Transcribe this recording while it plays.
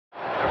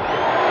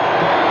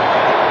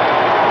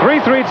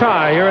3-3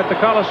 tie here at the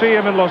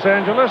Coliseum in Los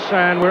Angeles,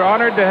 and we're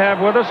honored to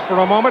have with us for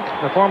a moment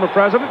the former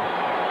president,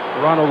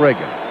 Ronald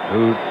Reagan,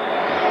 who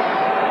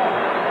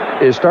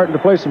is starting to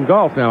play some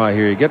golf now, I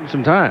hear. You're getting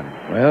some time.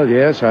 Well,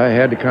 yes, I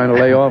had to kind of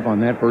lay off on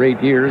that for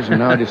 8 years, and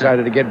now I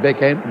decided to get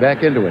back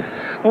into it.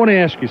 I want to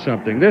ask you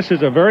something. This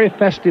is a very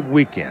festive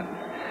weekend.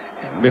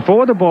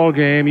 Before the ball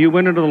game, you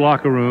went into the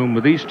locker room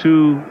with these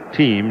two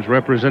teams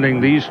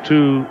representing these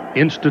two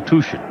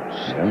institutions.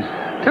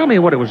 Yes. Tell me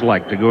what it was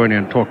like to go in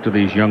and talk to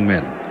these young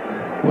men.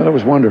 Well, it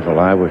was wonderful.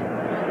 I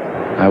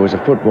was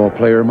a football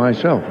player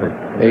myself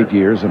for 8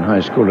 years in high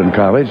school and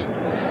college.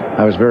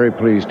 I was very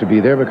pleased to be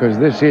there because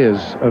this is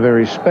a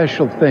very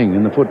special thing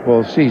in the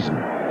football season.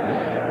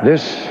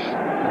 This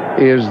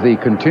is the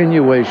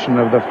continuation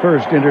of the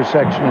first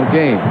intersectional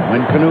game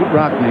when Knute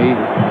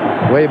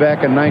Rockne, way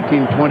back in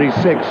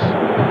 1926,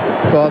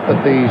 thought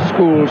that the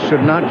schools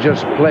should not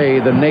just play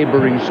the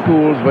neighboring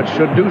schools but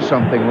should do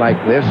something like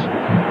this.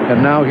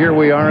 And now here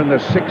we are in the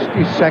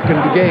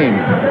 62nd game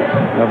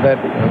of that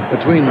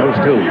between those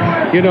two.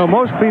 You know,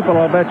 most people,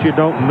 I'll bet you,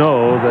 don't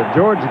know that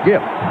George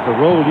Gift, the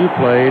role you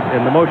played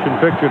in the motion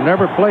picture,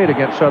 never played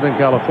against Southern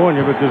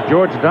California because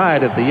George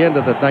died at the end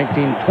of the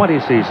 1920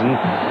 season,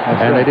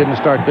 and they didn't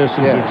start this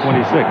until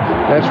 26.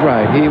 That's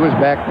right. He was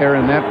back there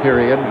in that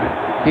period.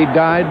 He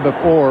died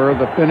before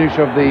the finish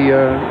of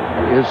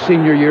his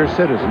senior year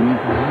citizen.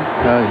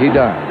 He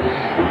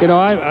died. You know,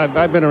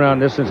 I've been around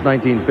this since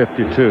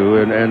 1952,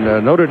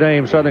 and Notre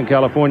Dame Southern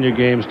California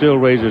game still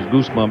raises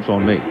goosebumps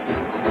on me.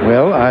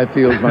 Well, I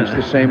feel much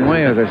the same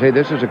way. As I say,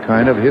 this is a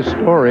kind of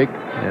historic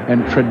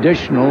and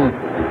traditional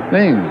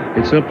thing.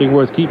 It's something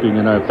worth keeping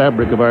in our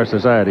fabric of our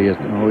society,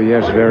 isn't it? Oh,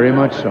 yes, very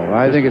much so.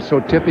 I think it's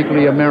so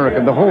typically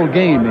American. The whole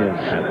game is.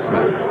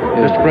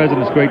 Mr.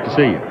 President, it's great to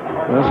see you.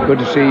 Well, it's good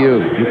to see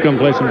you. You come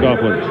play some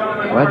golf with us.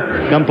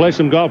 What? Come play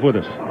some golf with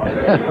us.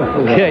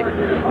 Okay.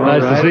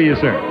 Nice to see you,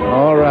 sir.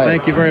 All right.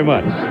 Thank you very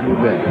much. You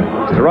bet.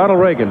 Mr. Ronald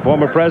Reagan,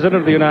 former president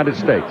of the United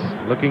States.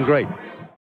 Looking great.